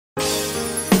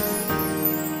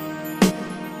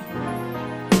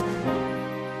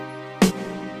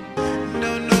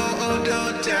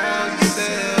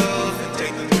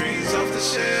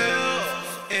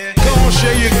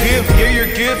gift. Yeah, your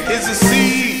gift is a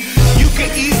seed. You can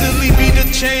easily be the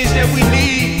change that we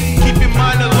need. Keep your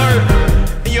mind alert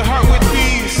and your heart with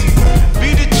peace.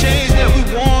 Be the change that we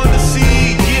want to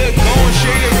see. Yeah, go and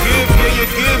share your gift. Yeah, your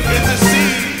gift is a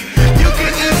seed. You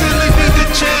can easily be the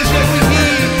change that we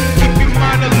need. Keep your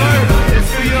mind alert and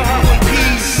fill your heart with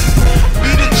peace.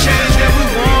 Be the change that we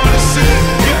want to see.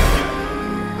 Yeah.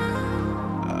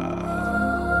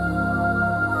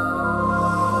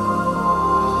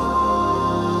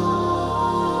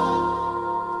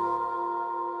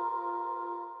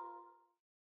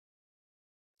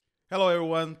 Hello,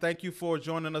 everyone. Thank you for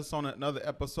joining us on another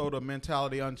episode of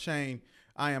Mentality Unchained.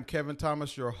 I am Kevin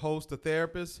Thomas, your host, the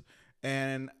therapist,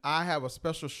 and I have a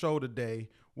special show today.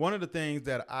 One of the things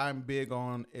that I'm big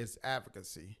on is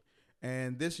advocacy.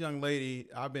 And this young lady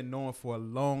I've been knowing for a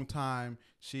long time.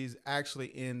 She's actually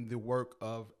in the work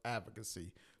of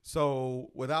advocacy.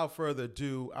 So without further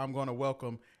ado, I'm going to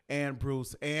welcome Ann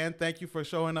Bruce. Ann, thank you for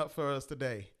showing up for us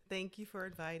today. Thank you for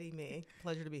inviting me.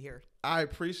 Pleasure to be here. I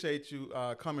appreciate you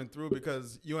coming through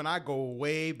because you and I go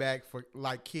way back for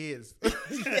like kids.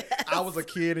 Yes. I was a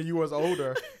kid and you was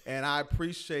older, and I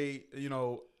appreciate,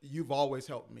 you've always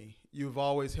helped me. You've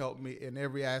always helped me in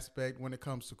every aspect when it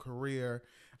comes to career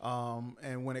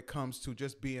and when it comes to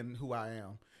just being who I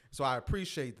am. So I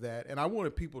appreciate that. And I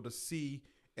wanted people to see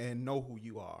and know who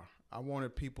you are. I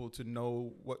wanted people to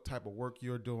know what type of work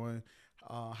you're doing,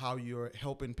 how you're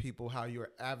helping people, how you're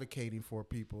advocating for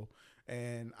people.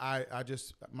 And I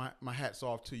just, my hat's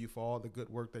off to you for all the good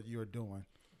work that you're doing.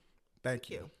 Thank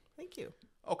you. Thank you.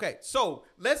 Okay, so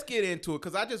let's get into it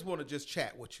because I just want to just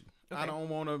chat with you. Okay. I don't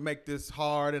want to make this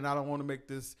hard and I don't want to make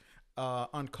this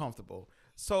uncomfortable.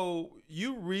 So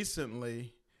you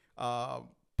recently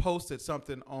posted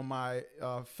something on my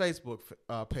Facebook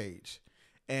page,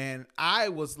 and I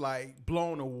was like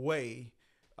blown away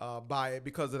by it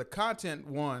because of the content,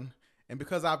 one, and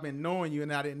because I've been knowing you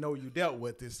and I didn't know you dealt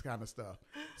with this kind of stuff.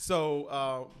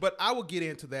 So, but I will get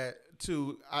into that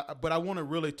too. But I want to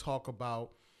really talk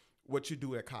about what you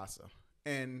do at CASA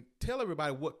and tell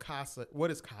everybody what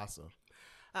is CASA?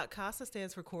 CASA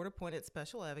stands for Court Appointed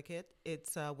Special Advocate.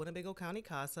 It's Winnebago County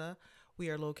CASA. We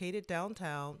are located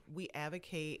downtown. We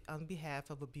advocate on behalf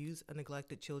of abused and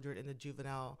neglected children in the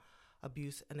juvenile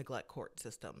abuse and neglect court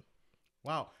system.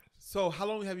 Wow. So how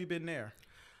long have you been there?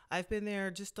 I've been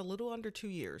there just a little under 2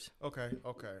 years. Okay.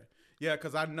 Yeah,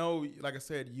 because I know, like I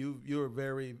said, you're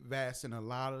very vast in a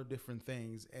lot of different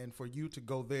things. And for you to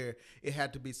go there, it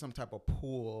had to be some type of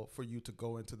pull for you to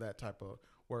go into that type of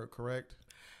work, correct?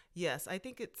 Yes, I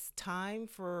think it's time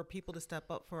for people to step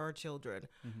up for our children.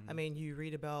 Mm-hmm. I mean, you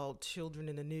read about children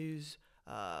in the news.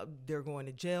 They're going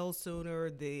to jail sooner.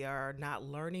 They are not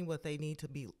learning what they need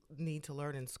to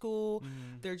learn in school.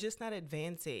 Mm-hmm. They're just not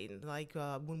advancing. Like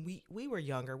when we were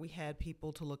younger, we had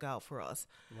people to look out for us.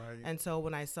 Right. And so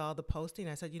when I saw the posting,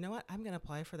 I said, you know what? I'm going to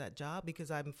apply for that job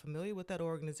because I'm familiar with that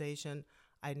organization.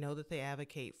 I know that they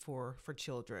advocate for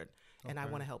children, and I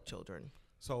want to help children.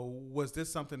 So was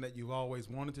this something that you've always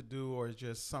wanted to do, or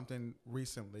just something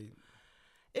recently?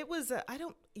 It was, I'm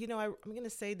going to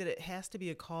say that it has to be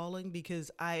a calling because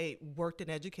I worked in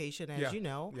education, as you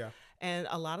know. Yeah. And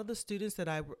a lot of the students that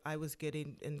I was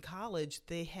getting in college,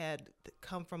 they had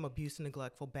come from abuse and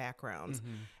neglectful backgrounds.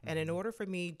 Mm-hmm, and in order for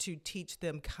me to teach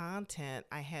them content,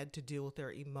 I had to deal with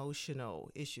their emotional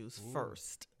issues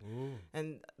first. Ooh.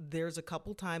 And there's a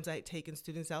couple times I had taken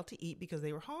students out to eat because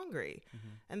they were hungry. Mm-hmm.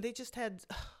 And they just had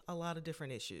a lot of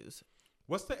different issues.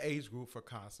 What's the age group for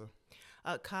CASA?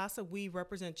 CASA, we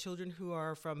represent children who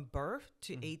are from birth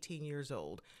to 18 years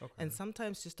old, and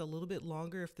sometimes just a little bit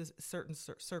longer if there's certain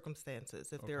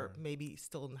circumstances, if they're maybe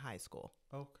still in high school.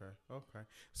 Okay.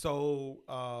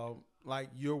 So,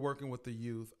 like you're working with the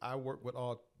youth. I work with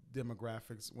all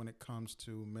demographics when it comes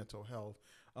to mental health.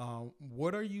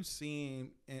 What are you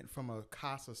seeing from a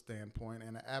CASA standpoint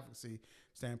and an advocacy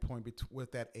standpoint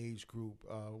with that age group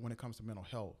when it comes to mental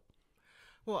health?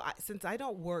 Well, since I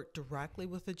don't work directly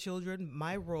with the children,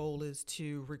 my role is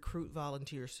to recruit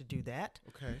volunteers to do that.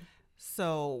 Okay.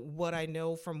 So what I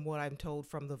know from what I'm told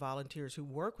from the volunteers who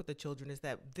work with the children is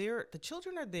that the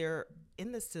children are there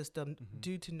in the system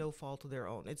due to no fault of their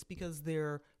own. It's because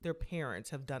their parents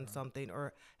have done something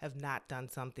or have not done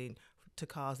something to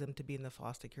cause them to be in the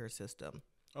foster care system.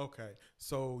 Okay.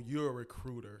 So you're a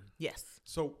recruiter. Yes.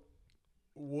 So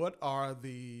what are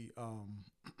the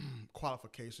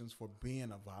qualifications for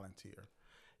being a volunteer?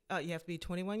 You have to be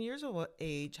 21 years of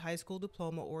age, high school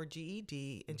diploma or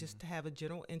GED, and just to have a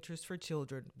general interest for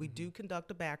children. We do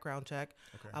conduct a background check.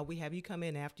 Okay. We have you come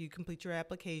in after you complete your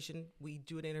application. We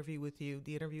do an interview with you.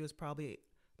 The interview is probably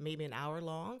maybe an hour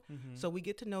long. So we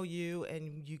get to know you,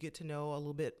 and you get to know a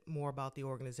little bit more about the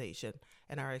organization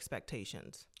and our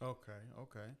expectations.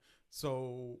 Okay.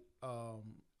 So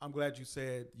I'm glad you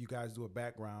said you guys do a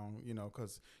background,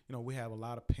 because, we have a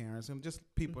lot of parents and just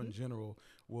people in general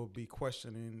will be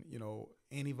questioning,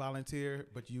 any volunteer,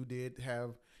 but you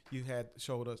had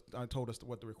told us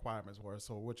what the requirements were,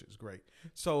 so which is great.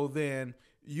 So then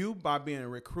you, by being a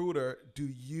recruiter, do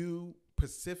you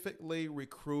specifically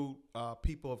recruit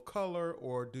people of color,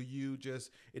 or do you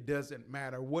it doesn't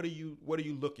matter? What are you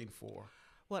looking for?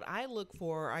 What I look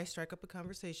for, I strike up a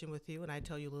conversation with you and I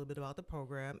tell you a little bit about the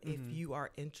program. If you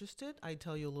are interested, I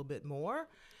tell you a little bit more.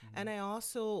 And I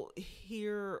also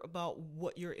hear about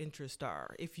what your interests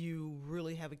are, if you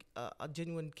really have a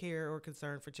genuine care or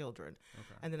concern for children.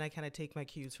 Okay. And then I kind of take my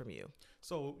cues from you.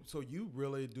 So you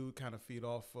really do kind of feed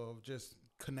off of just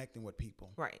connecting with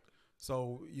people. Right.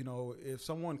 So, if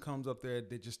someone comes up there,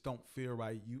 they just don't feel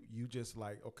right, you just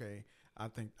like, okay, I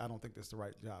don't think that's the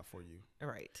right job for you.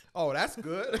 Right. Oh, that's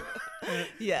good.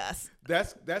 Yes.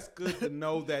 That's good to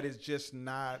know that it's just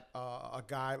not a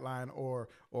guideline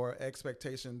or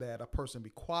expectation that a person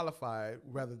be qualified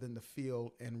rather than the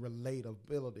feel and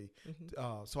relatability.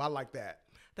 So I like that.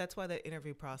 That's why the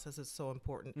interview process is so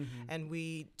important. And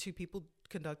two people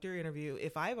conduct your interview.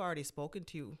 If I've already spoken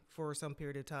to you for some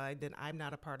period of time, then I'm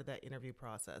not a part of that interview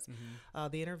process.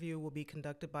 The interview will be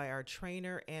conducted by our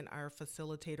trainer and our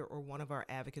facilitator or one of our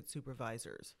advocate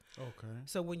supervisors. Okay.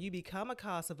 So when you become a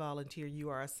CASA volunteer, you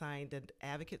are assigned an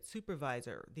advocate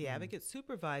supervisor. The advocate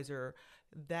supervisor,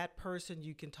 that person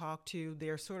you can talk to,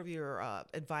 they're sort of your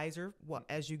advisor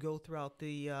as you go throughout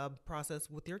the process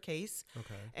with your case.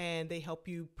 Okay. And they help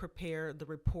you prepare the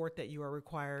report that you are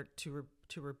required to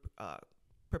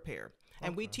prepare.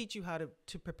 And we teach you how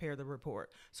to prepare the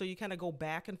report. So you kind of go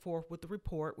back and forth with the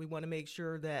report. We want to make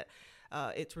sure that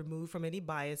it's removed from any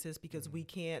biases, because we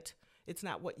can't, it's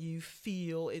not what you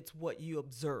feel, it's what you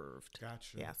observed.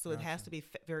 Gotcha. Yeah, so it has to be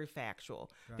very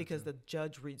factual, because the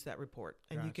judge reads that report.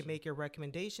 And you can make your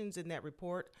recommendations in that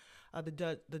report.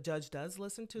 The judge does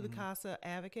listen to the CASA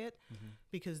advocate,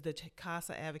 because the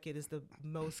CASA advocate is the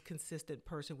most consistent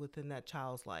person within that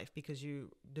child's life, because you're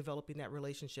developing that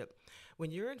relationship.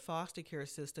 When you're in foster care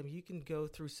system, you can go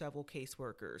through several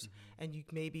caseworkers, and you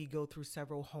maybe go through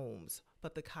several homes,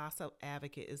 but the CASA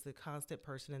advocate is the constant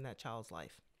person in that child's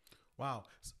life. Wow.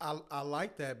 I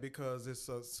like that, because it's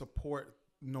a support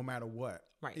no matter what.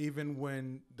 Right. Even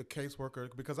when the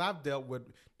caseworker, because I've dealt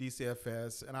with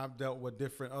DCFS and I've dealt with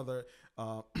different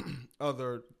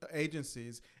other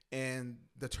agencies, and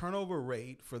the turnover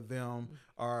rate for them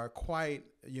are quite,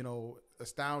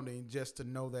 astounding, just to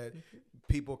know that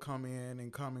people come in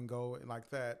and come and go and like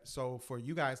that. So for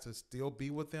you guys to still be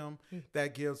with them,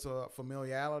 that gives a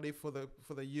familiarity for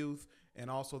the youth, and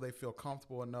also they feel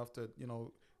comfortable enough to,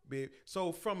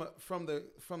 So from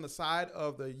the side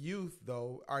of the youth,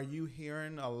 though, are you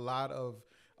hearing a lot of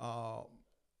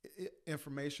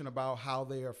information about how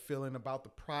they are feeling about the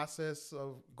process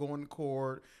of going to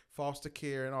court, foster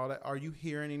care, and all that? Are you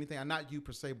hearing anything? Not you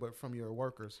per se, but from your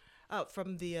workers.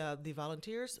 From the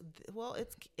volunteers, well,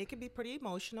 it can be pretty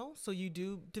emotional. So you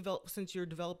do develop, since you're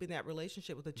developing that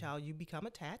relationship with the child, you become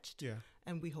attached. Yeah.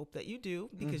 And we hope that you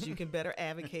do, because you can better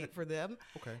advocate for them.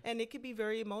 Okay. And it can be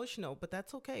very emotional, but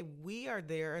that's okay. We are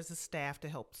there as a staff to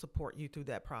help support you through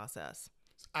that process.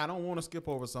 I don't want to skip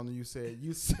over something you said.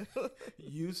 You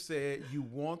said you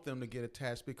want them to get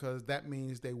attached, because that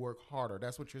means they work harder.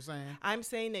 That's what you're saying? I'm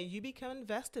saying that you become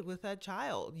invested with that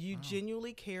child. You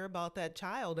genuinely care about that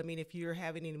child. I mean, if you're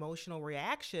having an emotional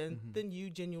reaction, then you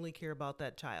genuinely care about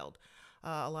that child.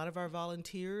 A lot of our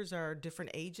volunteers are different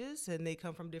ages, and they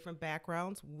come from different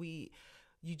backgrounds.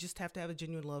 You just have to have a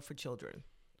genuine love for children.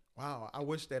 Wow, I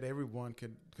wish that everyone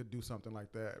could do something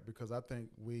like that, because I think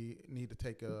we need to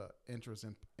take a interest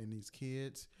in these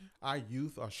kids. Our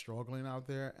youth are struggling out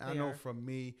there. I know from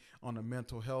me, on a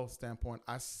mental health standpoint,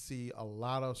 I see a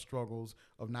lot of struggles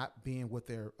of not being with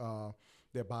their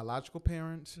biological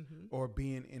parents, or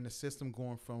being in the system,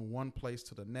 going from one place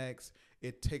to the next.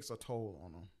 It takes a toll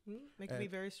on them. It can be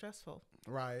very stressful.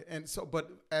 Right. And so, but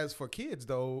as for kids,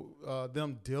 though,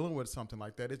 them dealing with something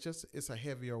like that, it's a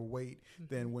heavier weight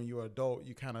than when you're an adult.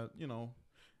 You kind of,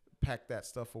 pack that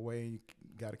stuff away, and you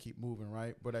got to keep moving,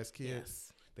 right? But as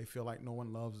kids, they feel like no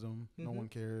one loves them, no one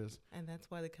cares. And that's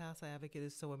why the CASA advocate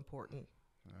is so important.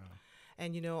 Yeah.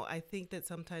 And, I think that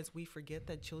sometimes we forget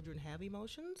that children have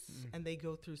emotions, and they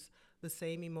go through the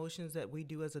same emotions that we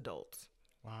do as adults.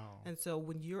 Wow. And so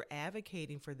when you're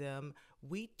advocating for them,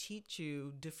 we teach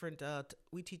you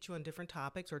on different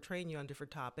topics or train you on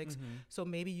different topics. So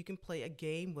maybe you can play a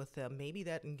game with them. Maybe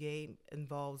that game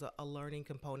involves a learning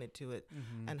component to it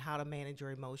and how to manage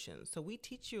your emotions. So we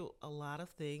teach you a lot of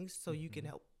things so you can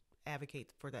help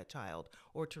advocate for that child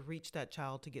or to reach that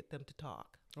child to get them to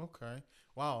talk. Okay.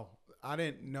 Wow. I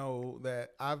didn't know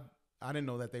that. I didn't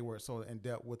know that they were so in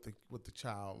depth with the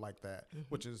child like that,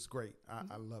 which is great.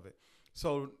 I love it.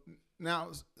 So now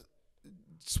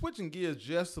switching gears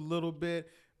just a little bit,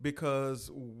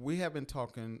 because we have been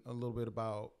talking a little bit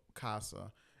about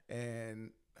CASA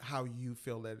and how you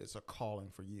feel that it's a calling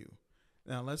for you.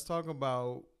 Now let's talk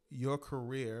about your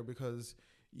career, because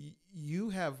you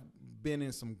have been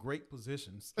in some great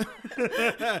positions,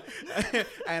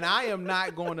 and I'm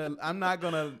not going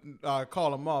to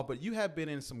call them off, but you have been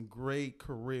in some great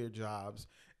career jobs.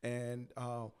 And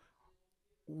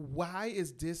why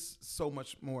is this so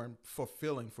much more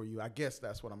fulfilling for you? I guess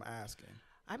that's what I'm asking.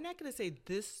 I'm not going to say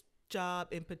this job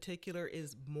in particular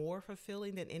is more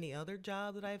fulfilling than any other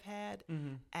job that I've had.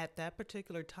 At that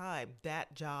particular time,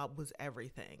 that job was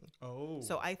everything. Oh.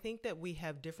 So I think that we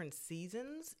have different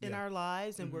seasons in our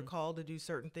lives, and we're called to do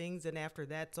certain things, and after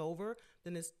that's over,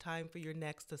 then it's time for your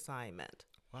next assignment.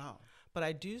 Wow. But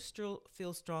I do still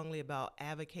feel strongly about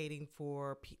advocating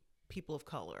for people of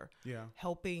color,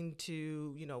 helping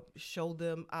to, show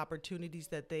them opportunities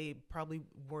that they probably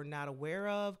were not aware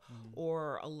of,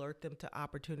 or alert them to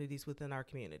opportunities within our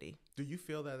community. Do you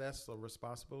feel that that's a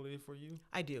responsibility for you?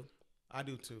 I do. I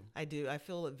do too. I do. I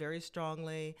feel it very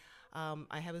strongly.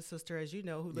 I have a sister, as you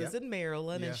know, who lives in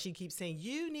Maryland, and she keeps saying,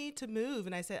 you need to move.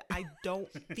 And I said, I don't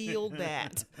feel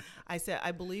that. I said,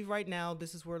 I believe right now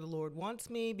this is where the Lord wants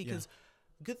me, because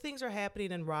good things are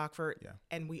happening in Rockford,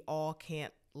 and we all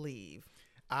can't leave.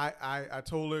 I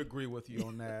totally agree with you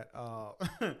on that.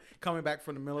 Coming back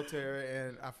from the military,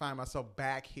 and I find myself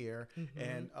back here,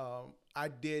 and I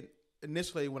did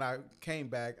initially when I came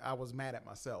back, I was mad at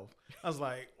myself. I was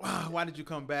like, wow, why did you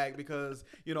come back? Because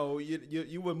you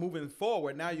were moving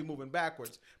forward, now you're moving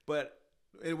backwards. But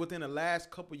within the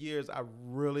last couple of years, I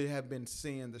really have been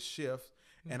seeing the shift.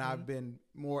 And I've been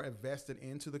more invested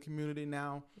into the community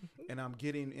now, and I'm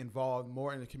getting involved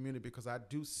more in the community because I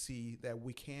do see that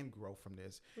we can grow from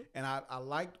this. And I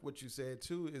liked what you said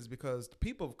too, is because the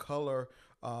people of color,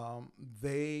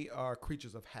 they are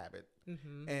creatures of habit,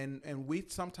 and we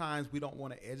sometimes we don't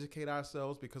want to educate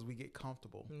ourselves because we get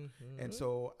comfortable. And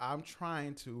so I'm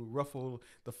trying to ruffle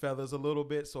the feathers a little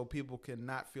bit so people can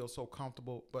not feel so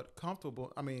comfortable, but want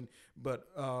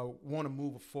to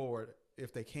move forward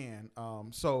if they can.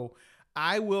 So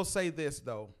I will say this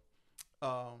though.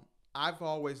 I've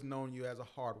always known you as a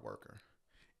hard worker,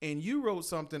 and you wrote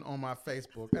something on my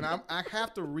Facebook, and I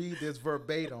have to read this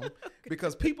verbatim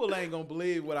because people ain't gonna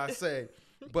believe what I say.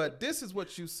 But this is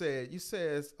what you said. You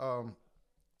says,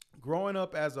 growing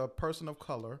up as a person of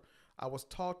color, I was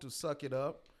taught to suck it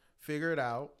up, figure it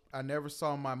out. I never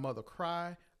saw my mother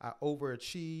cry. I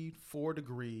overachieved 4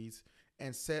 degrees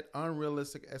and set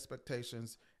unrealistic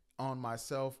expectations on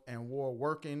myself and wore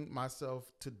working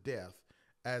myself to death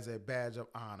as a badge of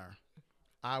honor.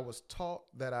 I was taught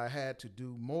that I had to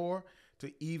do more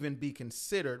to even be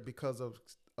considered because of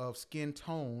skin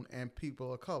tone, and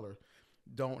people of color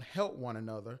don't help one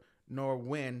another nor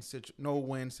win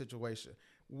situation.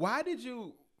 Why did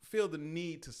you feel the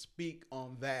need to speak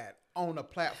on that on a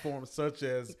platform such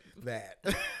as that?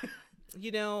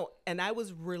 And I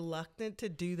was reluctant to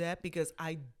do that because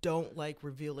I don't like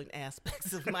revealing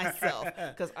aspects of myself,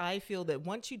 because I feel that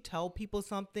once you tell people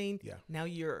something, now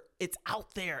it's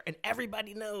out there and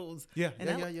everybody knows. And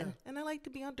I like to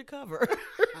be undercover.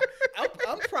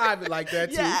 I'm private like that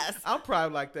too. Yes. I'm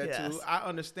private like that too. I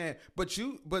understand. But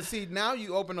see, now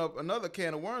you open up another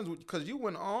can of worms, because you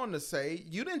went on to say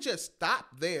you didn't just stop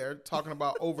there talking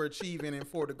about overachieving in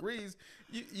 4 degrees.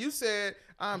 You said,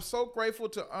 I'm so grateful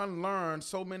to unlearn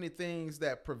so many things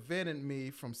that prevented me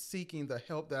from seeking the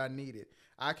help that I needed.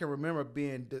 I can remember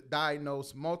being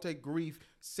diagnosed multi-grief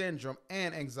syndrome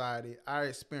and anxiety. I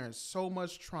experienced so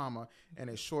much trauma in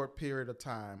a short period of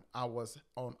time. I was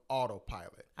on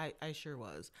autopilot. I sure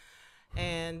was.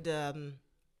 And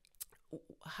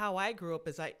how I grew up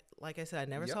is like I said, I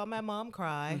never saw my mom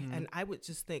cry, and I would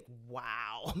just think,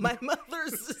 wow, my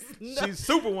mother's she's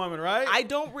Superwoman, right?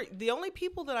 The only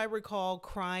people that I recall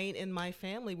crying in my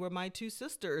family were my 2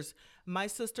 sisters. My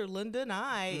sister Linda and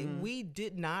I, we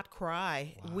did not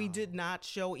cry. Wow. We did not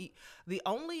show. The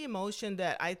only emotion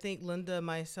that I think Linda and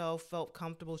myself felt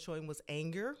comfortable showing was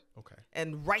anger. Okay.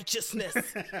 And righteousness.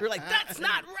 We're like, that's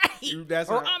not right.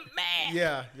 I'm mad.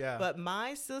 Yeah, yeah. But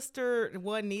my sister,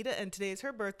 Juanita, and today is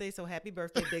her birthday, so happy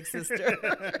birthday, big sister.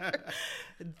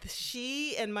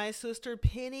 She and my sister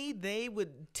Penny, they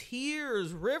would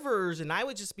tears, rivers, and I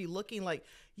would just be looking like,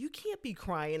 you can't be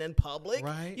crying in public.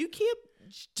 Right. You can't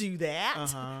do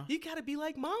that. You got to be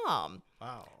like Mom.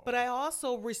 Wow. But I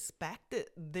also respected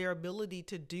their ability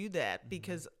to do that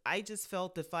because I just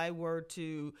felt if I were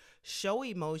to show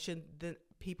emotion, then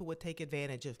people would take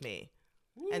advantage of me.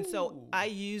 Ooh. And so I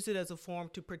use it as a form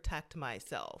to protect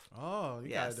myself. Oh, you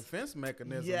got a defense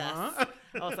mechanism, yes. huh?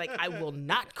 I was like, I will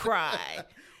not cry.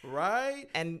 Right.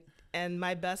 And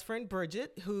my best friend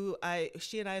Bridget,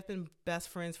 she and I have been best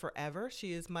friends forever.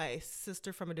 She is my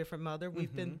sister from a different mother.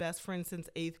 We've been best friends since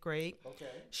 8th grade. Okay.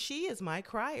 She is my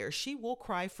crier. She will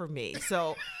cry for me.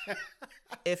 So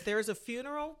if there's a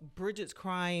funeral, Bridget's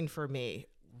crying for me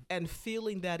and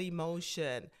feeling that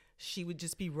emotion. She would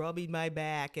just be rubbing my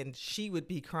back and she would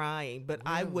be crying, but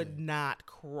really? I would not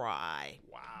cry.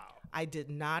 Wow. I did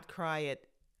not cry at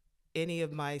any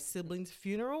of my siblings'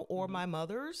 funeral or my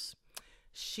mother's.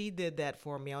 She did that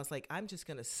for me. I was like, I'm just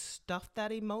going to stuff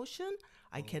that emotion.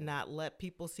 I cannot let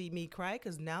people see me cry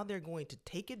because now they're going to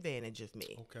take advantage of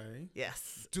me. Okay.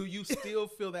 Yes. Do you still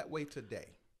feel that way today?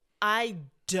 I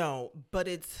don't, but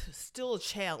it's still a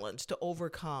challenge to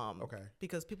overcome. Okay.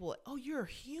 Because people are like, oh, you're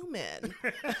human.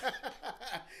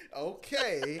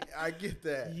 Okay. I get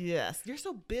that. Yes. You're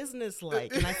so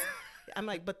businesslike. And I'm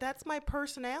like, but that's my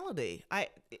personality.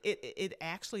 It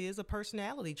actually is a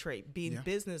personality trait, being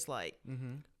businesslike.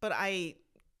 But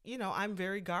I'm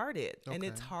very guarded, and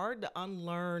it's hard to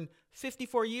unlearn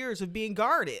 54 years of being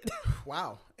guarded.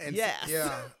 Wow. And yes.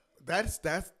 Yeah.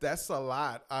 That's a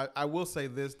lot. I will say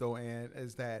this though, Ann,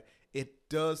 is that it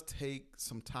does take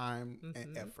some time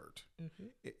and effort.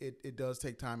 It does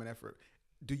take time and effort.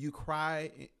 Do you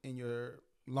cry in your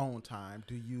alone time?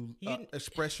 Do you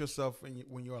express yourself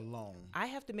when you're alone? I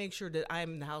have to make sure that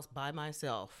I'm in the house by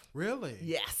myself. Really?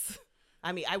 Yes.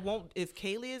 I mean, I won't, if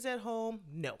Kaylee is at home,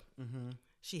 no.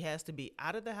 She has to be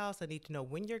out of the house. I need to know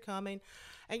when you're coming.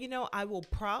 And, I will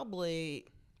probably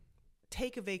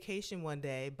take a vacation one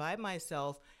day by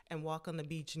myself and walk on the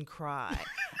beach and cry.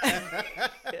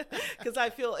 Because I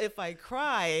feel if I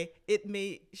cry, it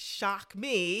may shock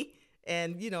me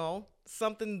and,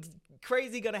 something's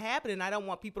crazy going to happen, and I don't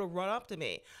want people to run up to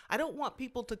me. I don't want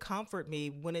people to comfort me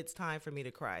when it's time for me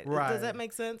to cry. Right. Does that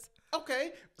make sense?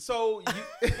 Okay. So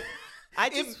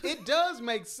it does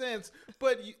make sense,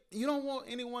 but you don't want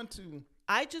anyone to.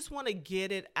 I just want to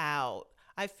get it out.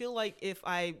 I feel like if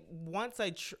I'm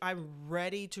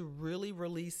ready to really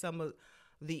release some of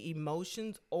the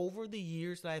emotions over the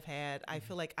years that I've had, I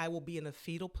feel like I will be in a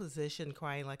fetal position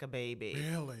crying like a baby.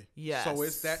 Really? Yes. So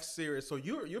it's that serious. So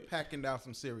you're packing down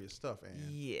some serious stuff, Ann.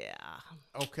 Yeah.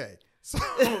 Okay. So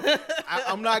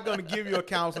I'm not going to give you a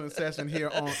counseling session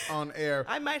here on air.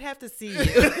 I might have to see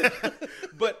you.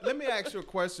 But let me ask you a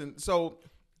question. So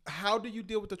how do you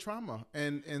deal with the trauma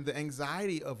and the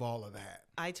anxiety of all of that?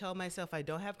 I tell myself I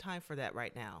don't have time for that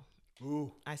right now.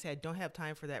 Ooh. I say I don't have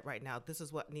time for that right now. This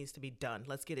is what needs to be done.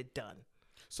 Let's get it done.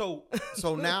 So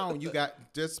now you got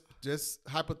just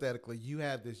hypothetically, you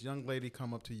have this young lady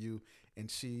come up to you and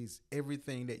she's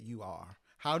everything that you are.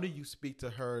 How do you speak to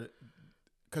her?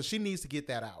 Because she needs to get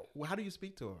that out. Well, how do you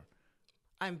speak to her?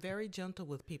 I'm very gentle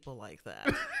with people like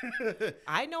that.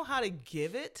 I know how to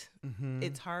give it.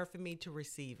 It's hard for me to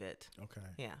receive it. Okay.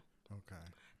 Yeah. Okay.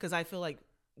 Because I feel like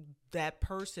that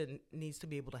person needs to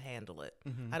be able to handle it.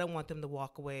 I don't want them to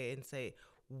walk away and say,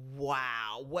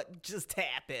 wow, what just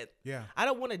happened? Yeah. I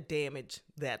don't want to damage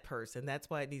that person. That's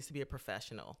why it needs to be a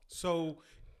professional. So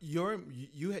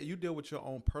you deal with your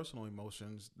own personal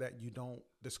emotions that you don't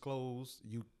disclose.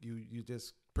 You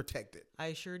just protect it.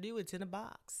 I sure do. It's in a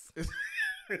box.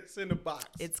 It's in a box.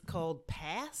 It's called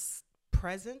past,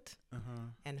 present,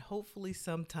 and hopefully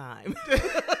sometime.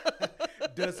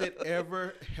 Does it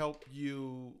ever help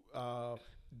you?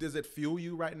 Does it fuel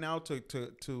you right now to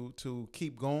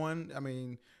keep going? I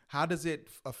mean, how does it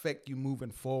affect you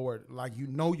moving forward? Like, you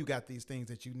got these things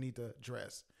that you need to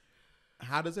address.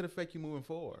 How does it affect you moving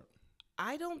forward?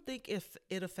 I don't think if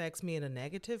it affects me in a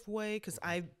negative way, because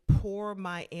I pour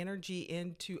my energy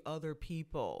into other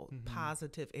people,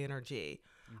 positive energy.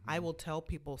 I will tell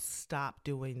people, stop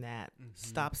doing that.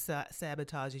 Stop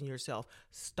sabotaging yourself.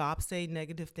 Stop saying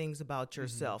negative things about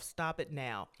yourself. Stop it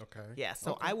now. Okay. Yeah.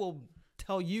 So I will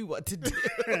tell you what to do.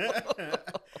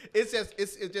 It's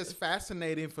just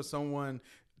fascinating for someone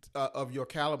of your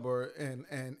caliber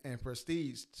and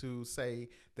prestige to say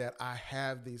that I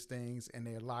have these things and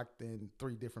they're locked in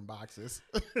 3 different boxes.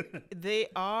 They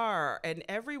are. And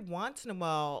every once in a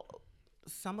while,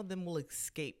 some of them will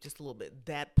escape just a little bit.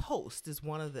 That post is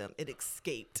one of them. It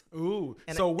escaped. Ooh.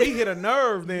 And so we hit a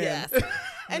nerve then. Yes.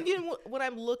 And you know, when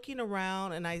I'm looking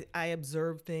around and I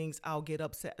observe things, I'll get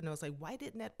upset. And I was like, why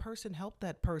didn't that person help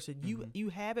that person? You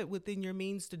have it within your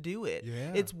means to do it.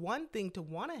 Yeah. It's one thing to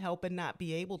want to help and not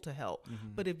be able to help.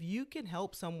 But if you can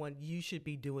help someone, you should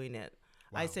be doing it.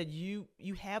 Wow. I said, you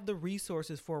have the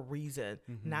resources for a reason,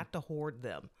 not to hoard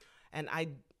them. And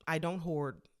I don't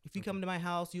hoard. If you come to my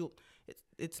house,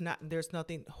 it's not, there's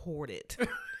nothing hoarded.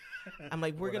 I'm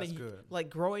like, we're going to, like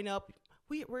growing up,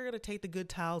 we're going to take the good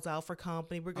towels out for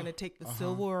company. We're going to take the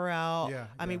silverware out. Yeah,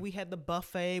 I mean, we had the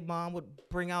buffet. Mom would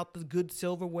bring out the good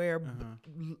silverware.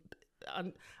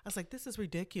 I was like, this is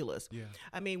ridiculous. Yeah.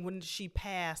 I mean, when she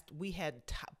passed, we had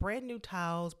brand new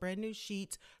towels, brand new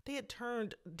sheets. They had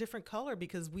turned different color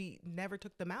because we never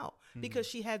took them out because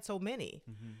she had so many.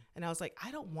 And I was like,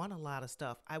 I don't want a lot of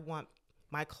stuff. I want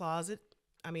my closet.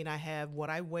 I mean, I have what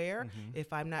I wear.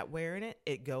 If I'm not wearing it,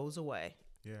 it goes away.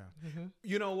 Yeah.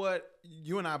 You know what?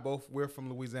 You and I both, we're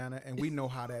from Louisiana, and we know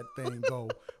how that thing go.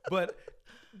 But,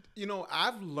 you know,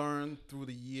 I've learned through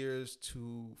the years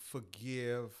to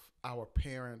forgive our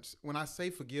parents. When I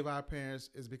say forgive our parents,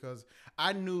 is because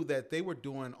I knew that they were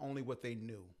doing only what they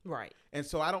knew. Right. And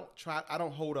so I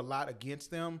don't hold a lot against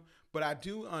them, but I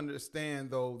do understand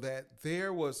though that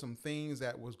there was some things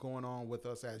that was going on with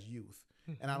us as youth,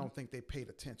 and I don't think they paid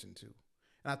attention to.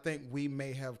 And I think we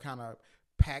may have kind of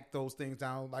packed those things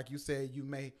down. Like you said, you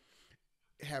may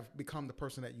have become the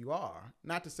person that you are.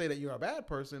 Not to say that you're a bad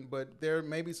person, but there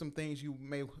may be some things you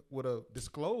may would have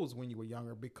disclosed when you were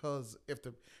younger because if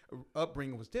the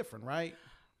upbringing was different, right?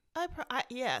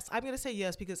 Yes, I'm going to say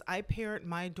yes because I parent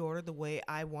my daughter the way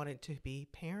I wanted to be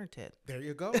parented. There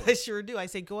you go. I sure do. I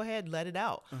say, go ahead, let it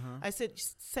out. I said,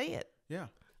 say it. Yeah.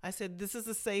 I said, this is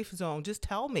a safe zone. Just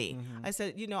tell me. I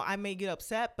said, you know, I may get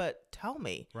upset, but tell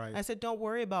me. Right. I said, don't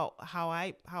worry about how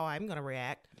I'm going to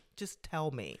react. Just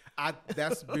tell me.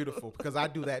 That's beautiful because I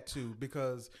do that too.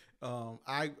 Because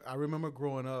I remember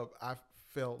growing up, I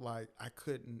felt like I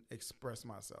couldn't express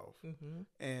myself,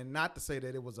 and not to say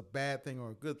that it was a bad thing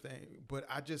or a good thing, but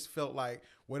I just felt like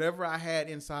whatever I had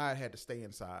inside had to stay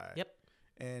inside. Yep.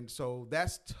 And so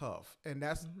that's tough, and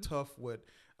that's tough with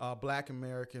Black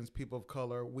Americans, people of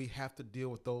color. We have to deal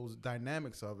with those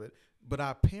dynamics of it. But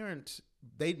our parents,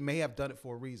 they may have done it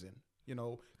for a reason. You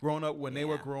know, growing up when they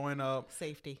were growing up.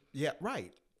 Safety. Yeah,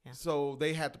 right. Yeah. So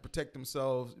they had to protect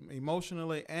themselves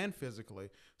emotionally and physically.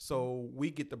 So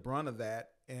we get the brunt of that.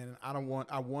 And I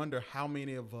wonder how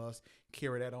many of us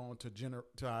carry that on to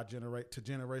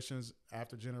generations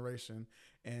after generation.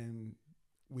 And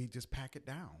we just pack it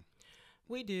down.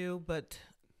 We do, but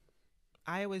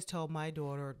I always tell my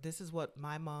daughter, this is what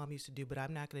my mom used to do, but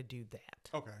I'm not going to do that.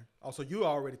 Okay. Also, you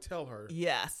already tell her.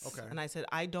 Yes. Okay. And I said,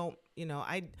 I don't, you know,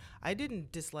 I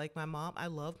didn't dislike my mom. I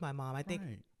loved my mom. I think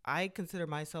I consider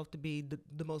myself to be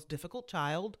the most difficult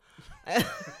child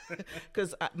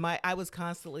because I was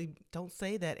constantly, don't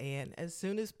say that, Ann. As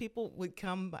soon as people would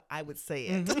come, I would say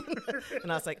it.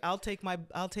 And I was like, I'll take my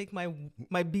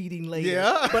beating later,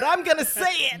 but I'm going to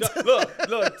say it.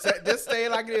 Look, just say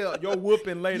it like it is. You're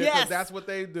whooping later because that's what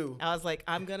they do. I was like,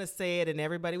 I'm going to say it. And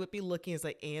everybody would be looking. It's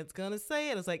like, Ann's going to say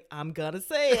it. I was like, I'm going to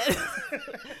say it.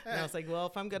 And I was like, well,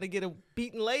 if I'm going to get a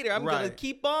beating later, I'm going to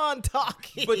keep on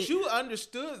talking. But you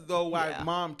understood though why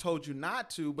mom told you not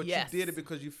to, but you did it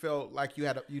because you felt like you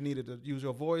needed to use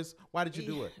your voice. Why did you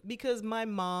do it? Because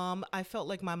I felt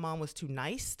like my mom was too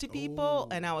nice to people,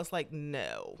 and I was like,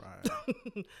 no.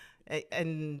 Right.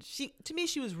 And to me,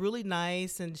 she was really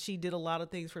nice, and she did a lot of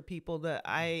things for people that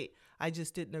I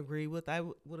just didn't agree with. I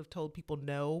would have told people,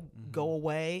 no, go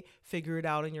away, figure it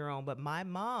out on your own. But my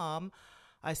mom,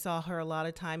 I saw her a lot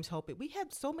of times helping. We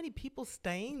had so many people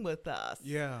staying with us.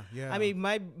 Yeah. I mean,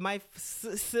 my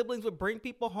siblings would bring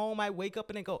people home. I wake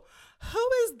up and they go, who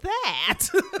is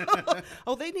that?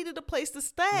 Oh, they needed a place to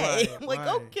stay. Right, I'm like,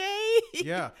 okay.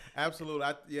 Yeah, absolutely.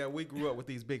 We grew up with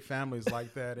these big families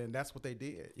like that, and that's what they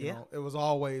did. You know, it was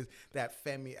always that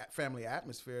family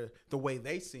atmosphere, the way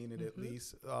they seen it at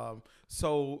least.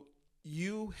 So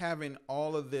you having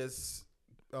all of this,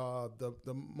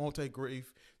 the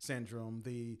multi-grief syndrome,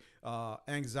 the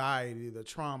anxiety, the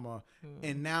trauma,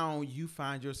 and now you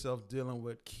find yourself dealing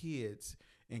with kids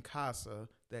in CASA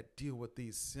that deal with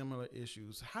these similar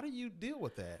issues. How do you deal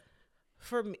with that?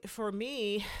 For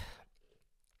me,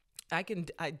 I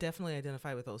definitely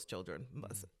identify with those children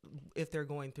if they're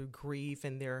going through grief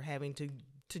and they're having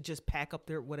to to just pack up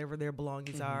whatever their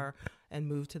belongings are and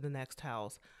move to the next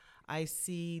house. I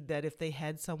see that if they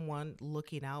had someone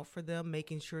looking out for them,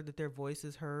 making sure that their voice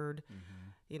is heard,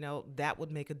 that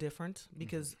would make a difference,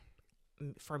 because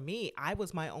for me, I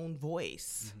was my own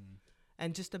voice.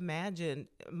 And just imagine,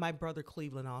 my brother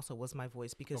Cleveland also was my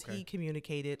voice, because he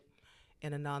communicated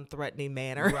in a non-threatening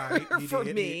manner for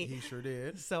me. He sure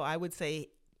did. So I would say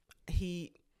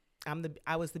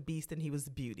I was the beast and he was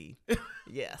the beauty.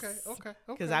 Yes. Okay.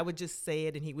 Because I would just say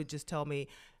it and he would just tell me,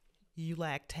 "You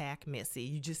lack tact, Missy.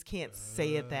 You just can't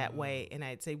say it that way." And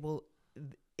I'd say, "Well,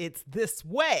 it's this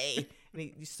way."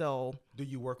 So do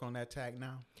you work on that tact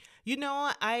now?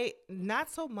 I not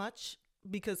so much,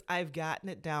 because I've gotten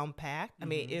it down packed. I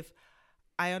mean, if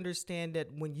I understand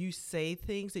that when you say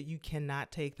things that you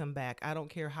cannot take them back, I don't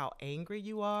care how angry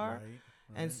you are. Right.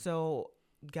 And so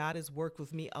God has worked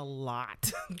with me a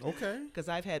lot. Okay. Because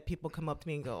I've had people come up to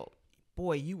me and go,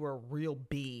 "Boy, you were a real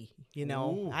B.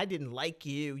 Ooh. I didn't like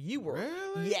you. You were."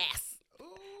 Really? Yes.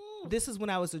 Ooh. This is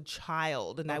when I was a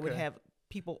child, and I would have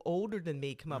people older than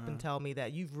me come up and tell me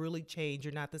that you've really changed.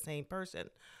 You're not the same person.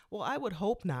 Well, I would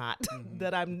hope not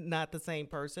that I'm not the same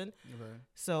person. Okay.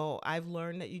 So I've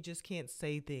learned that you just can't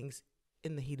say things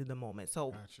in the heat of the moment.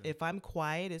 So Gotcha. if I'm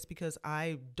quiet, it's because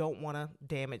I don't want to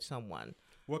damage someone.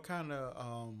 What kind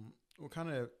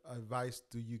of advice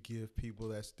do you give people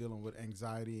that's dealing with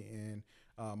anxiety and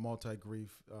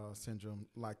multi-grief syndrome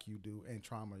like you do, and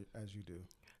trauma as you do?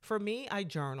 For me, I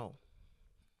journal.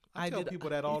 I tell people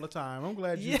that all the time. I'm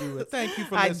glad you Yes. do it. Thank you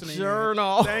for listening. I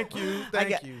journal. Thank you.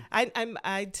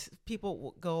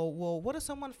 People go, "Well, what if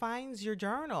someone finds your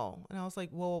journal?" And I was like,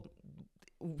 "Well,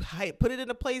 I put it in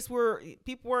a place where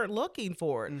people weren't looking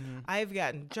for it." I've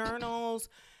gotten journals,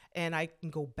 and I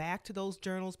can go back to those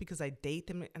journals because I date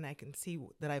them, and I can see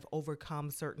that I've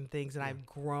overcome certain things and I've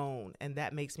grown, and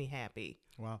that makes me happy.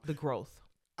 Wow. The growth.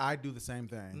 I do the same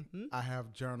thing. I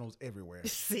have journals everywhere.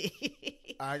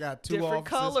 See, I got two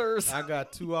different offices. colors. I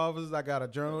got two offices. I got a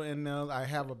journal in there. I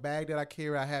have a bag that I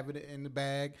carry. I have it in the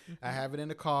bag. I have it in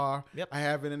the car. Yep. I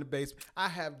have it in the basement. I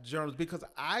have journals because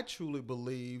I truly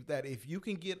believe that if you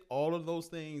can get all of those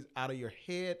things out of your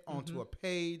head onto a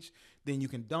page, then you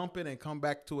can dump it and come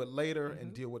back to it later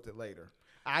and deal with it later.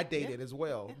 I date it as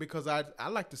well because I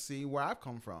like to see where I've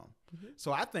come from.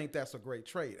 So I think that's a great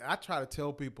trait. I try to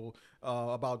tell people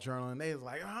about journaling. They're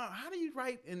like, how do you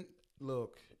write? And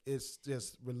look, it's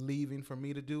just relieving for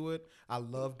me to do it. I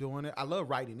love doing it. I love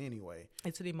writing anyway.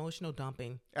 It's an emotional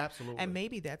dumping. Absolutely. And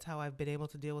maybe that's how I've been able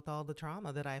to deal with all the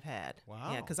trauma that I've had.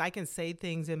 Wow. Yeah, because I can say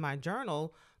things in my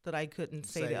journal that I couldn't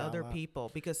say to other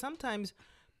people. Because sometimes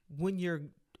when you're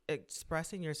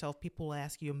expressing yourself, people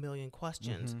ask you a million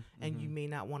questions and you may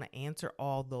not want to answer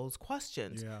all those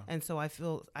questions. Yeah. And so I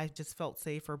just felt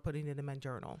safer putting it in my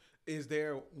journal. Is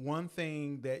there one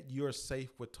thing that you're safe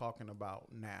with talking about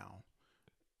now?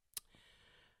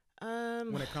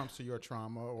 When it comes to your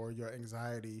trauma or your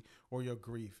anxiety or your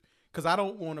grief? Because I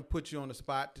don't want to put you on the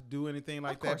spot to do anything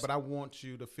like that, but I want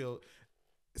you to feel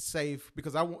safe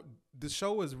because the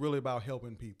show is really about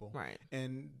helping people. Right.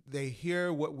 And they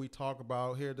hear what we talk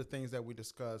about, hear the things that we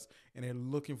discuss, and they're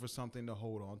looking for something to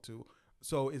hold on to.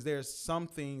 So is there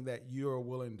something that you're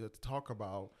willing to talk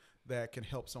about that can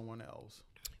help someone else?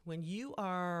 When you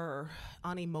are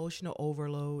on emotional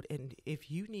overload and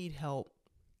if you need help,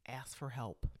 ask for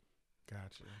help.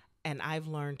 Gotcha. And I've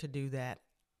learned to do that.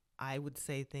 I would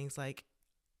say things like,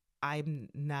 "I'm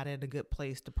not in a good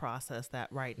place to process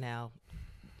that right now,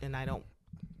 and I don't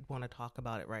want to talk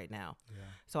about it right now." Yeah.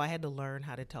 So I had to learn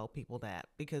how to tell people that,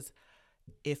 because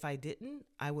if I didn't,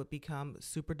 I would become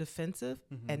super defensive,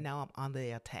 and now I'm on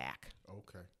the attack.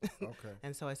 Okay.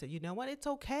 And so I said, you know what? It's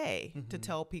okay to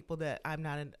tell people that I'm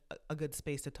not in a good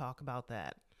space to talk about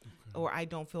that, or I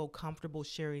don't feel comfortable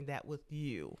sharing that with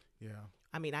you. Yeah.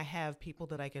 I mean, I have people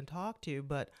that I can talk to,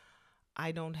 but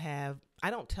I don't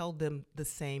tell them the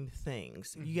same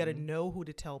things. You got to know who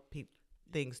to tell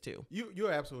things to.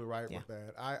 You're absolutely right with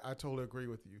that. I totally agree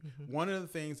with you. One of the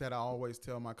things that I always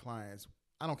tell my clients,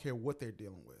 I don't care what they're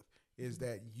dealing with, is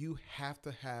that you have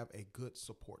to have a good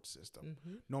support system.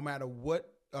 No matter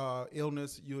what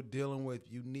illness you're dealing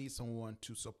with, you need someone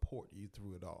to support you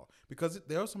through it all. Because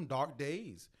there are some dark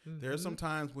days. There are some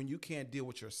times when you can't deal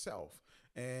with yourself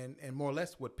and more or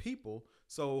less with people.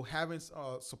 So having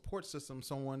a support system,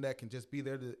 someone that can just be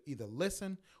there to either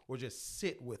listen or just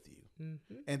sit with you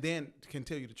and then can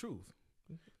tell you the truth.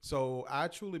 So I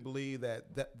truly believe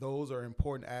that those are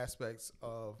important aspects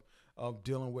of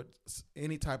dealing with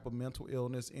any type of mental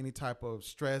illness, any type of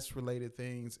stress related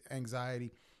things,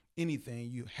 anxiety,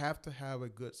 anything. You have to have a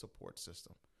good support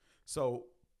system. So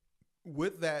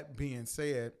with that being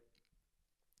said,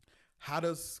 how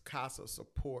does CASA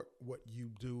support what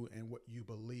you do and what you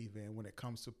believe in when it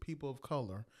comes to people of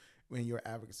color in your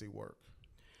advocacy work?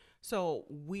 So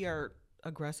we are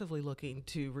aggressively looking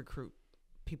to recruit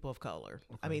people of color.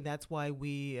 Okay. I mean, that's why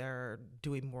we are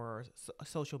doing more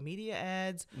social media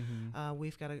ads.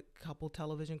 We've got a couple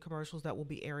television commercials that will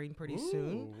be airing pretty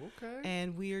soon. Okay.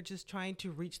 And we are just trying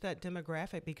to reach that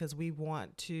demographic because we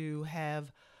want to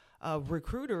have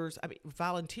recruiters,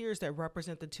 volunteers that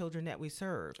represent the children that we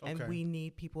serve. Okay. And we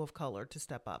need people of color to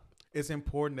step up. It's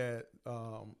important that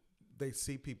they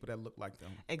see people that look like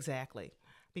them. Exactly.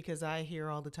 Because I hear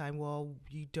all the time, well,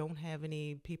 you don't have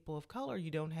any people of color, you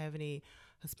don't have any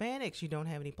Hispanics, you don't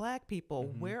have any black people.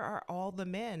 Where are all the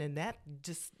men? And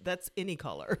that's any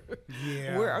color.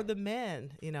 Yeah. Where are the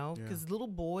men? Because little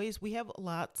boys, we have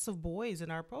lots of boys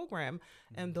in our program,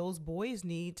 and those boys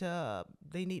need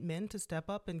men to step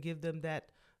up and give them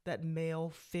that male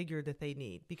figure that they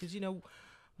need. Because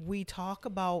we talk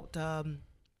about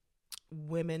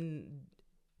women.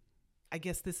 I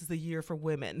guess this is the year for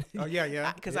women. Oh,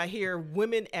 yeah. Because I hear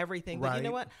women everything. But you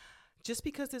know what? Just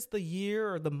because it's the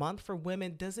year or the month for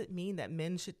women doesn't mean that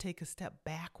men should take a step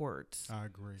backwards. I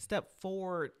agree. Step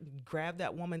forward, grab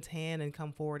that woman's hand and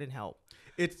come forward and help.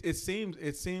 It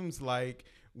seems like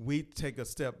we take a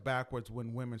step backwards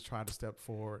when women try to step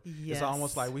forward. Yes. It's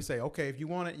almost like we say, okay, if you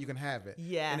want it, you can have it.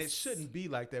 Yes. And it shouldn't be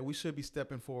like that. We should be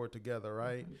stepping forward together,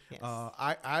 right? Yes.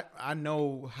 I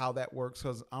know how that works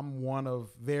because I'm one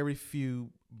of very few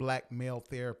black male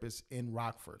therapists in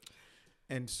Rockford.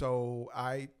 And so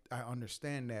I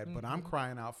understand that, but I'm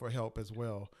crying out for help as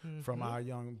well from our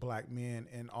young black men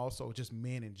and also just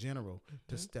men in general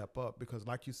to step up because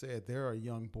like you said, there are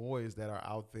young boys that are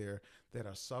out there that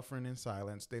are suffering in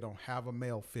silence. They don't have a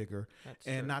male figure. That's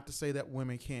and true. Not to say that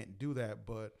women can't do that,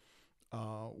 but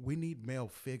we need male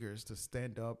figures to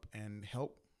stand up and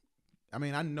help. I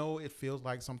mean, I know it feels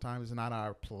like sometimes it's not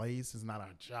our place. It's not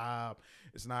our job.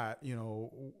 It's not,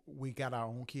 we got our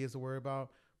own kids to worry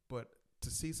about, but to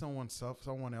see someone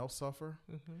else suffer,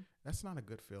 that's not a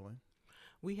good feeling.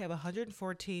 We have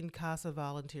 114 CASA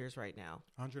volunteers right now.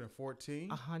 114?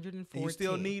 114. And you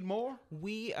still need more?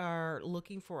 We are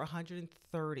looking for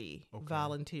 130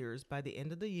 volunteers by the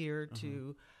end of the year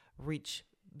to reach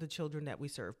the children that we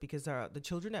serve because the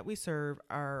children that we serve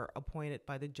are appointed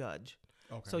by the judge.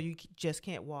 Okay. So you just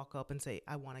can't walk up and say,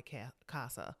 I want a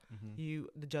CASA.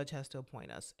 The judge has to appoint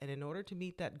us. And in order to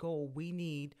meet that goal, we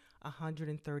need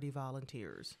 130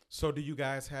 volunteers. So do you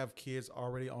guys have kids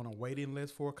already on a waiting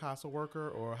list for a CASA worker,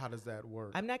 or how does that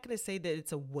work? I'm not going to say that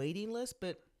it's a waiting list,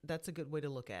 but that's a good way to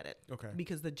look at it. Okay.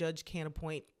 Because the judge can't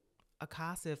appoint a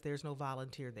CASA if there's no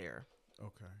volunteer there.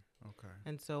 Okay.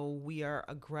 And so we are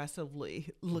aggressively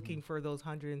looking for those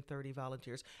 130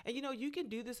 volunteers. And, you can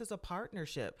do this as a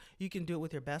partnership. You can do it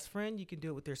with your best friend. You can do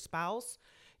it with your spouse.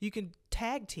 You can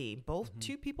tag team.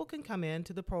 Two people can come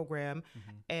into the program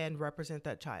and represent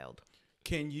that child.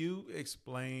 Can you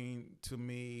explain to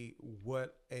me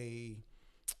what a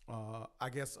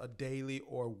daily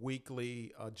or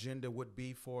weekly agenda would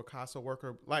be for a CASA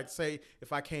worker? Like, say,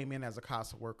 if I came in as a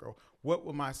CASA worker, what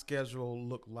would my schedule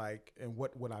look like and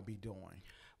what would I be doing?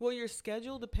 Well, your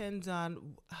schedule depends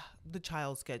on the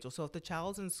child's schedule. So if the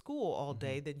child's in school all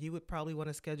day, then you would probably want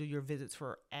to schedule your visits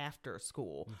for after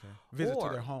school. Okay. Visit to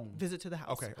their home. Visit to the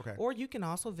house. Okay. Or you can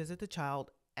also visit the child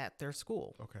at their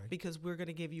school. Okay. Because we're going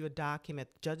to give you a document.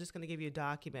 The judge is going to give you a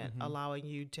document allowing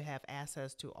you to have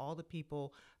access to all the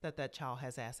people that child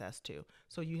has access to.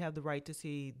 So you have the right to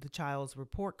see the child's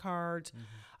report cards.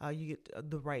 You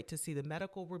get the right to see the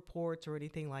medical reports or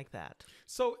anything like that.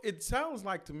 So it sounds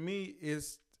like to me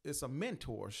it's a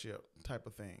mentorship type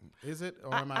of thing. Is it?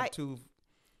 Or am I too?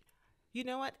 You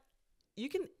know what? You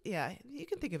can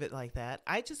think of it like that.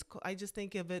 I just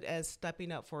think of it as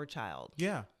stepping up for a child.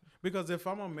 Yeah. Because if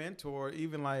I'm a mentor,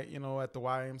 even like, at the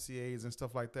YMCAs and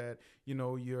stuff like that,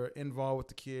 you're involved with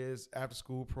the kids, after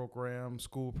school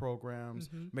programs,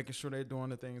 making sure they're doing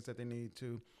the things that they need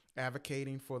to,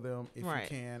 advocating for them if you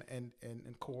can, and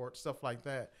in court, stuff like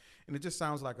that. And it just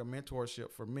sounds like a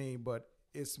mentorship for me, but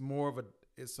it's more of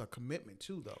it's a commitment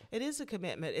too, though. It is a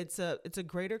commitment. It's a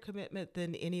greater commitment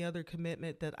than any other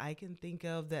commitment that I can think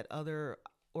of that other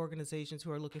organizations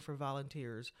who are looking for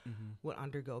volunteers would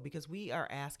undergo, because we are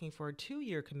asking for a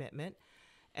 2-year commitment,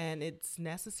 and it's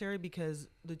necessary because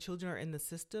the children are in the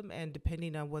system, and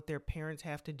depending on what their parents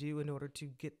have to do in order to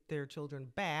get their children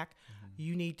back,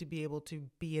 you need to be able to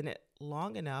be in it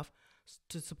long enough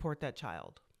to support that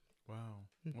child.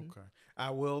 Wow. Okay. I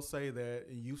will say that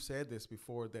you've said this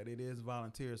before, that it is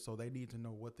volunteers, so they need to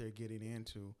know what they're getting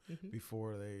into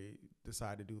before they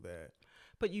decide to do that.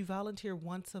 But you volunteer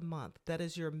once a month. That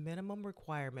is your minimum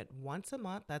requirement. Once a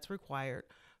month, that's required.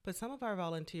 But some of our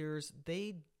volunteers,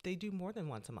 they do more than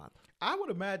once a month. I would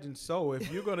imagine so.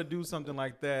 If you're going to do something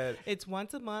like that. It's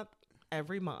once a month,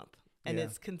 every month. And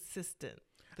it's consistent.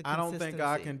 I don't think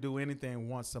I can do anything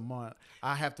once a month.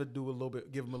 I have to do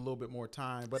give them a little bit more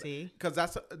time. But because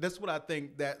that's what I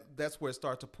think, that's where it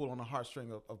starts to pull on the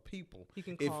heartstring of people. You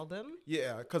can call them.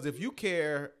 Yeah, because if you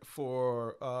care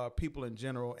for people in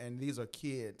general, and these are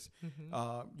kids,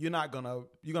 you're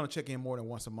gonna check in more than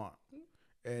once a month.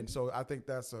 And so I think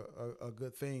that's a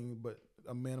good thing. But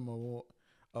a minimum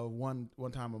of one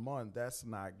time a month, that's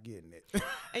not getting it.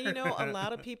 And a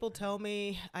lot of people tell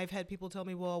me, I've had people tell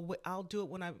me, well, I'll do it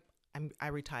when I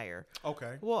retire.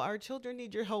 Okay. Well, our children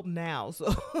need your help now.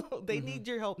 So they need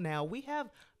your help now. We have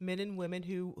men and women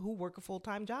who work a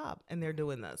full-time job, and they're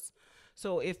doing this.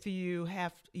 So if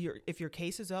your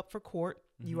case is up for court,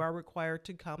 you are required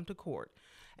to come to court.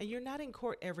 And you're not in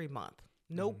court every month.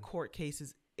 No court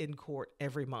cases in court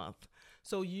every month.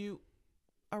 So you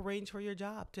arrange for your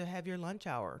job to have your lunch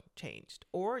hour changed,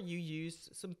 or you use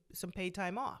some paid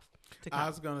time off to come. I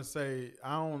was going to say,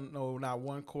 I don't know not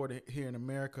one court here in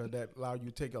America that allow you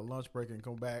to take a lunch break and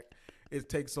come back. It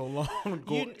takes so long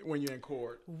when you're in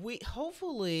court. We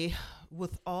hopefully,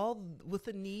 with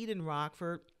the need in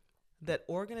Rockford, that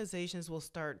organizations will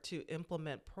start to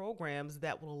implement programs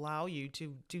that will allow you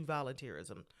to do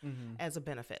volunteerism as a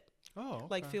benefit. Oh, okay.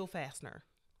 Like Phil Fastener.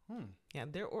 Yeah,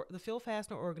 the Phil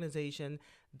Fastener organization,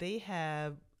 they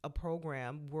have a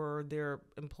program where their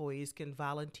employees can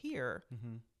volunteer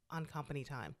on company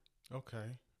time. Okay.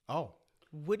 Oh.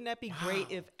 Wouldn't that be great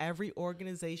if every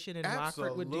organization in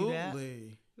Rockford would do that?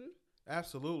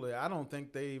 Absolutely. I don't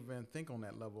think they even think on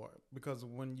that level, because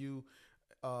when you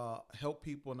help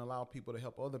people and allow people to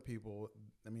help other people,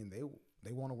 I mean,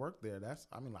 they want to work there.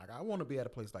 I want to be at a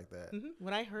place like that.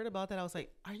 When I heard about that, I was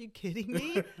like, are you kidding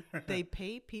me? They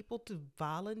pay people to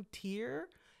volunteer?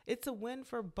 It's a win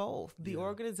for both the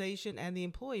organization and the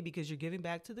employee, because you're giving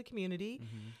back to the community.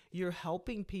 You're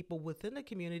helping people within the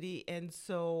community. And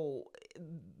so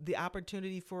the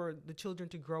opportunity for the children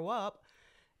to grow up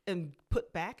and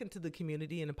put back into the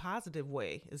community in a positive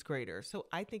way is greater. So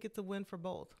I think it's a win for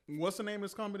both. What's the name of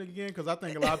this company again? Because I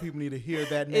think a lot of people need to hear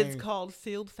that name. It's called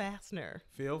Phil Fastener.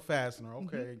 Phil Fastener.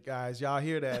 Okay, guys, y'all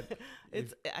hear that?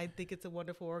 I think it's a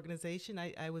wonderful organization.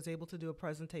 I was able to do a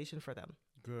presentation for them.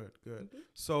 Good.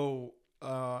 So,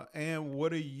 Ann,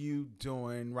 what are you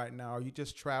doing right now? Are you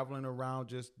just traveling around,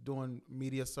 just doing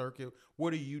media circuit?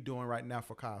 What are you doing right now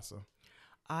for CASA?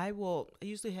 I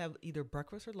usually have either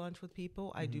breakfast or lunch with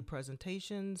people. I do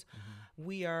presentations.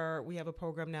 We have a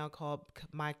program now called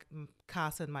My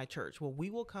CASA and My Church. Well, we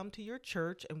will come to your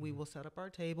church and we will set up our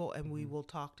table and we will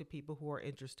talk to people who are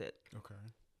interested. Okay.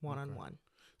 One-on-one.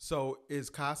 So is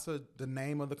CASA the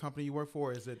name of the company you work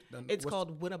for? It's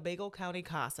called Winnebago County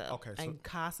CASA. Okay. And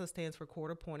CASA stands for Court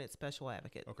Appointed Special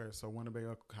Advocate. Okay. So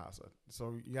Winnebago CASA.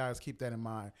 So you guys keep that in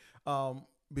mind.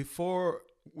 Before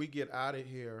we get out of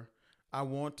here, I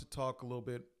want to talk a little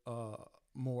bit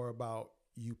more about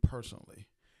you personally.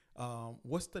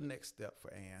 What's the next step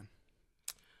for Ann?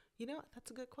 That's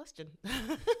a good question.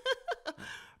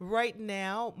 Right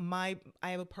now, I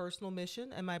have a personal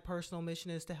mission, and my personal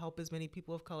mission is to help as many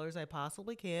people of color as I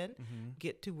possibly can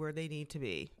get to where they need to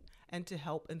be, and to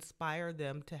help inspire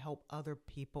them to help other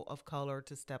people of color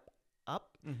to step up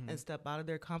and step out of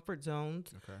their comfort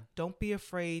zones. Okay. Don't be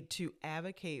afraid to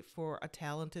advocate for a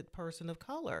talented person of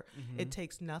color. It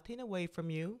takes nothing away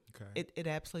from you. Okay. It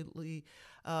absolutely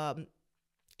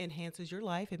enhances your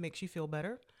life. It makes you feel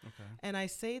better. Okay. And I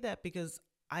say that because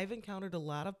I've encountered a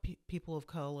lot of people of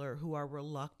color who are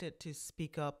reluctant to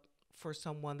speak up for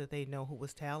someone that they know who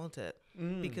was talented,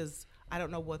 because I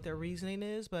don't know what their reasoning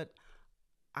is, but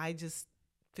I just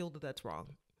feel that that's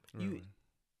wrong. Really?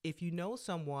 If you know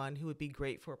someone who would be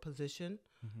great for a position,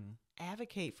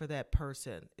 advocate for that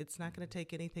person. It's not going to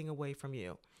take anything away from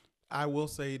you. I will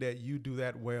say that you do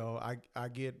that well. I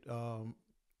get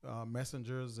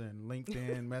messengers and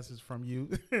LinkedIn messages from you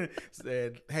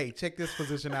said, hey, check this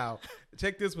position out.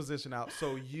 Check this position out.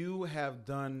 So you have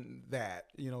done that.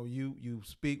 You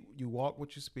speak, you walk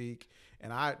what you speak,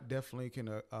 and I definitely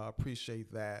can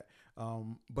appreciate that.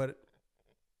 But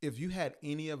if you had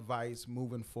any advice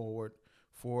moving forward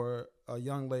for a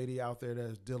young lady out there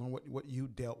that's dealing with what you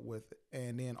dealt with,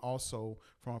 and then also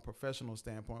from a professional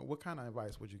standpoint, what kind of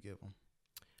advice would you give them?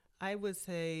 I would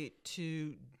say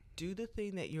to do the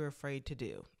thing that you're afraid to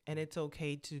do. And it's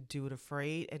okay to do it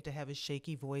afraid and to have a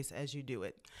shaky voice as you do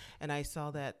it. And I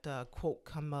saw that quote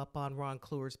come up on Ron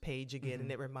Kluwer's page again,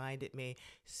 and it reminded me,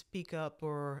 speak up,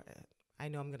 or I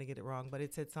know I'm going to get it wrong, but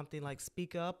it said something like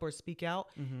speak up or speak out,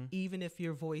 even if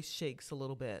your voice shakes a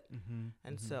little bit.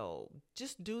 And so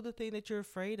just do the thing that you're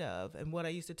afraid of. And what I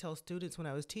used to tell students when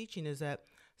I was teaching is that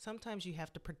sometimes you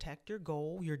have to protect your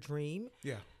goal, your dream.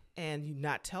 Yeah. And you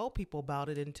not tell people about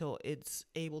it until it's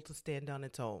able to stand on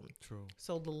its own. True.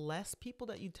 So the less people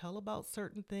that you tell about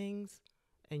certain things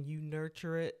and you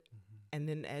nurture it, and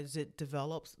then as it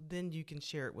develops, then you can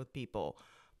share it with people.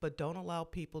 But don't allow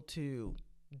people to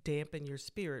dampen your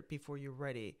spirit before you're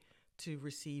ready to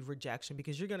receive rejection,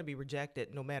 because you're going to be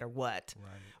rejected no matter what.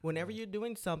 Right. Whenever you're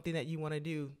doing something that you want to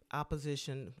do,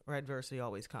 opposition or adversity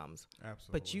always comes.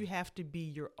 Absolutely. But you have to be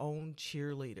your own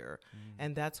cheerleader.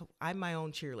 And I'm my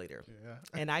own cheerleader. Yeah.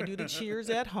 And I do the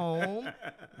cheers at home.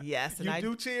 Yes. And you I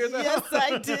do cheers at Yes, home?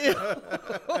 I do.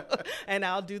 And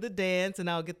I'll do the dance, and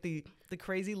I'll get the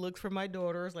crazy looks from my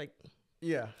daughters, like,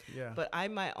 Yeah. Yeah. but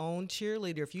I'm my own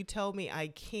cheerleader. If you tell me I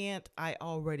can't, I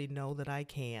already know that I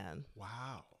can.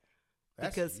 Wow.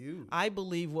 That's Because huge. I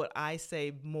believe what I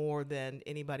say more than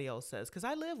anybody else says. Because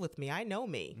I live with me. I know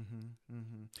me.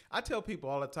 I tell people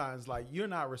all the time, it's like, you're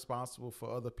not responsible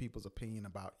for other people's opinion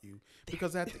about you.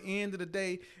 Because at the end of the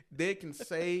day, they can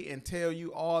say and tell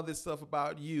you all this stuff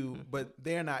about you, but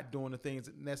they're not doing the things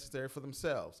necessary for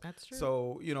themselves. That's true.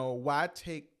 So, why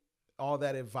take all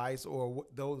that advice or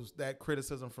that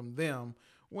criticism from them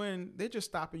when they're just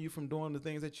stopping you from doing the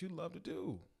things that you love to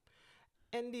do?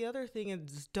 And the other thing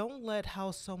is, don't let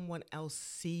how someone else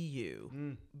see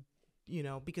you.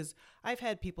 Because I've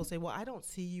had people say, well, I don't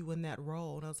see you in that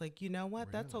role. And I was like, you know what?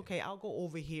 Really? That's okay. I'll go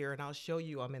over here and I'll show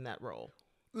you I'm in that role.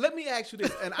 Let me ask you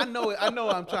this, and I know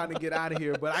I'm trying to get out of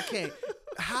here, but I can't.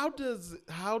 How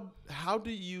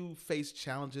do you face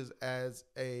challenges as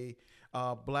a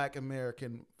Black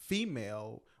American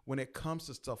female when it comes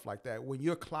to stuff like that? When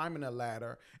you're climbing a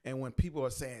ladder and when people are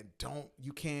saying,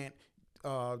 you can't,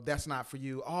 that's not for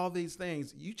you, all these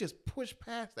things, you just push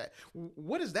past that.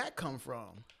 Where does that come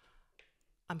from?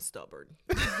 I'm stubborn.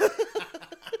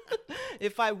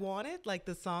 If I want it, like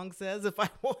the song says, if I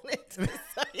want it,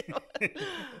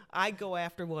 I go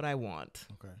after what I want.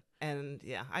 Okay. And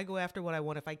I go after what I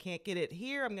want. If I can't get it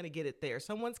here, I'm going to get it there.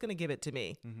 Someone's going to give it to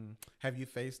me. Have you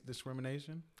faced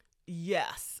discrimination?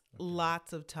 Yes,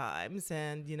 lots of times.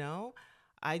 And,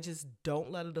 I just don't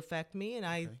let it affect me. And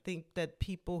I think that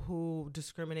people who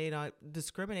discriminate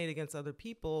against other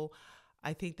people,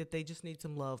 I think that they just need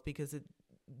some love, because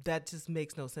that just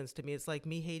makes no sense to me. It's like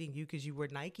me hating you because you wear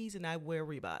Nikes and I wear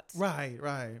Reeboks.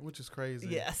 Right, which is crazy.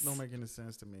 Yes. Don't make any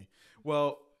sense to me.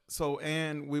 Well, so,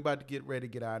 Ann, we're about to get ready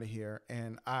to get out of here.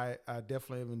 And I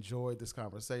definitely have enjoyed this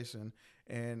conversation.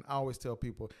 And I always tell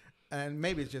people, and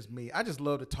maybe it's just me, I just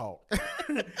love to talk.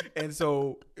 And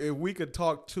so if we could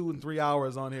talk 2 and 3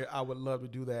 hours on here, I would love to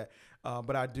do that.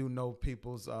 But I do know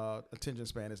people's attention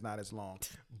span is not as long.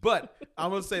 But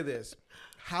I'm going to say this.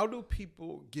 How do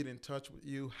people get in touch with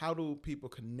you? How do people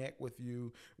connect with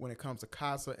you when it comes to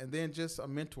CASA? And then just a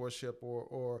mentorship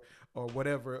or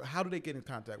whatever. How do they get in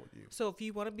contact with you? So if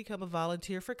you want to become a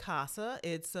volunteer for CASA,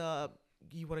 it's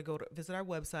you want to visit our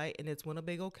website, and it's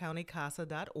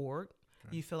WinnebagoCountyCASA.org.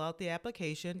 You fill out the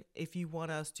application. If you want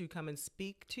us to come and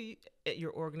speak to at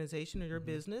your organization or your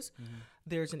business,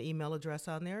 there's an email address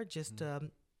on there. Just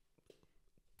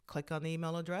click on the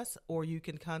email address, or you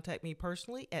can contact me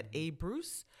personally at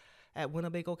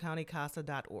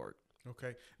abruce@WinnebagoCountyCASA.org.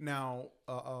 Okay. Now,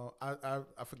 I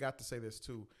forgot to say this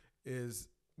too, is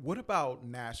what about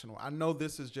national? I know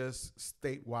this is just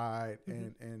statewide,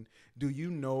 and do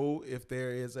you know if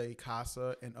there is a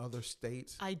CASA in other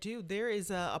states? I do. There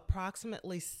is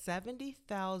approximately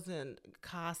 70,000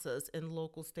 CASAs in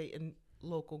local, state, and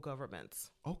local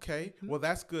governments. Okay. Well,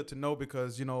 that's good to know,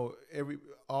 because,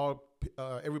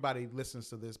 everybody listens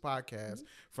to this podcast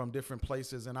from different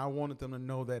places, and I wanted them to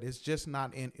know that it's just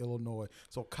not in Illinois.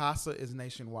 So CASA is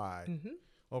nationwide.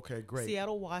 Okay, great.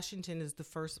 Seattle, Washington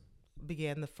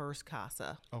began the first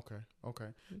CASA. Okay.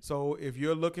 So if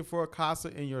you're looking for a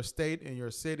CASA in your state, in your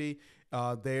city,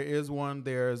 there is one.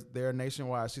 They're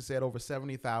nationwide. She said over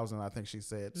 70,000, I think she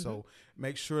said. So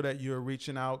make sure that you're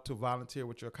reaching out to volunteer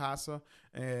with your CASA,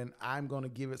 and I'm going to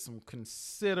give it some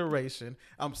consideration.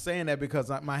 I'm saying that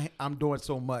because I'm doing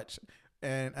so much,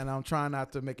 and I'm trying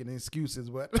not to make any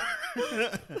excuses, but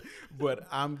but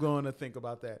I'm going to think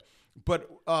about that. But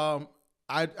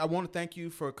I want to thank you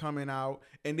for coming out.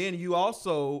 And then you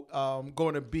also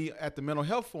going to be at the Mental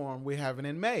Health Forum we're having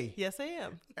in May. Yes, I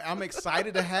am. I'm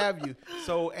excited to have you.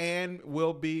 So Ann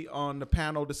will be on the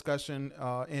panel discussion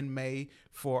in May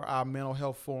for our Mental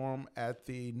Health Forum at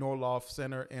the Norloff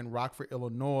Center in Rockford,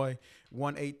 Illinois,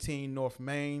 118 North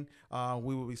Main.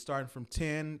 We will be starting from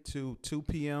 10 to 2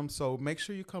 p.m. So make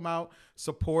sure you come out,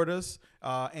 support us.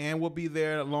 Ann will be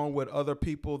there along with other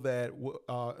people that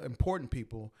important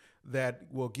people that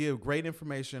will give great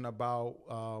information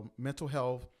about mental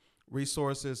health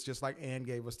resources, just like Ann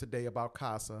gave us today about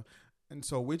CASA. And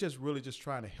so we're just really just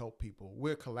trying to help people.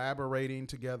 We're collaborating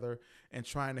together and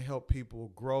trying to help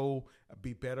people grow,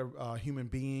 be better human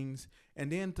beings, and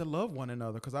then to love one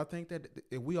another. Because I think that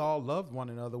if we all love one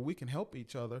another, we can help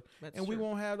each other. That's and true. We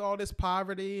won't have all this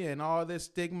poverty and all this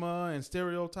stigma and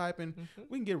stereotyping. Mm-hmm.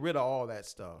 We can get rid of all that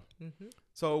stuff. Mm-hmm.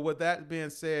 So with that being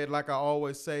said, like I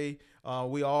always say,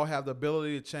 we all have the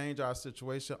ability to change our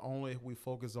situation only if we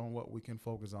focus on what we can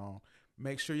focus on.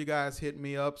 Make sure you guys hit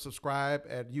me up, subscribe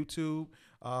at YouTube,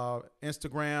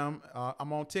 Instagram.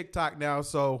 I'm on TikTok now,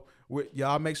 so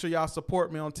y'all make sure y'all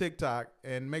support me on TikTok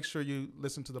and make sure you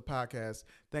listen to the podcast.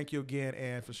 Thank you again,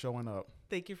 Ann, for showing up.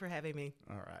 Thank you for having me.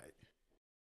 All right.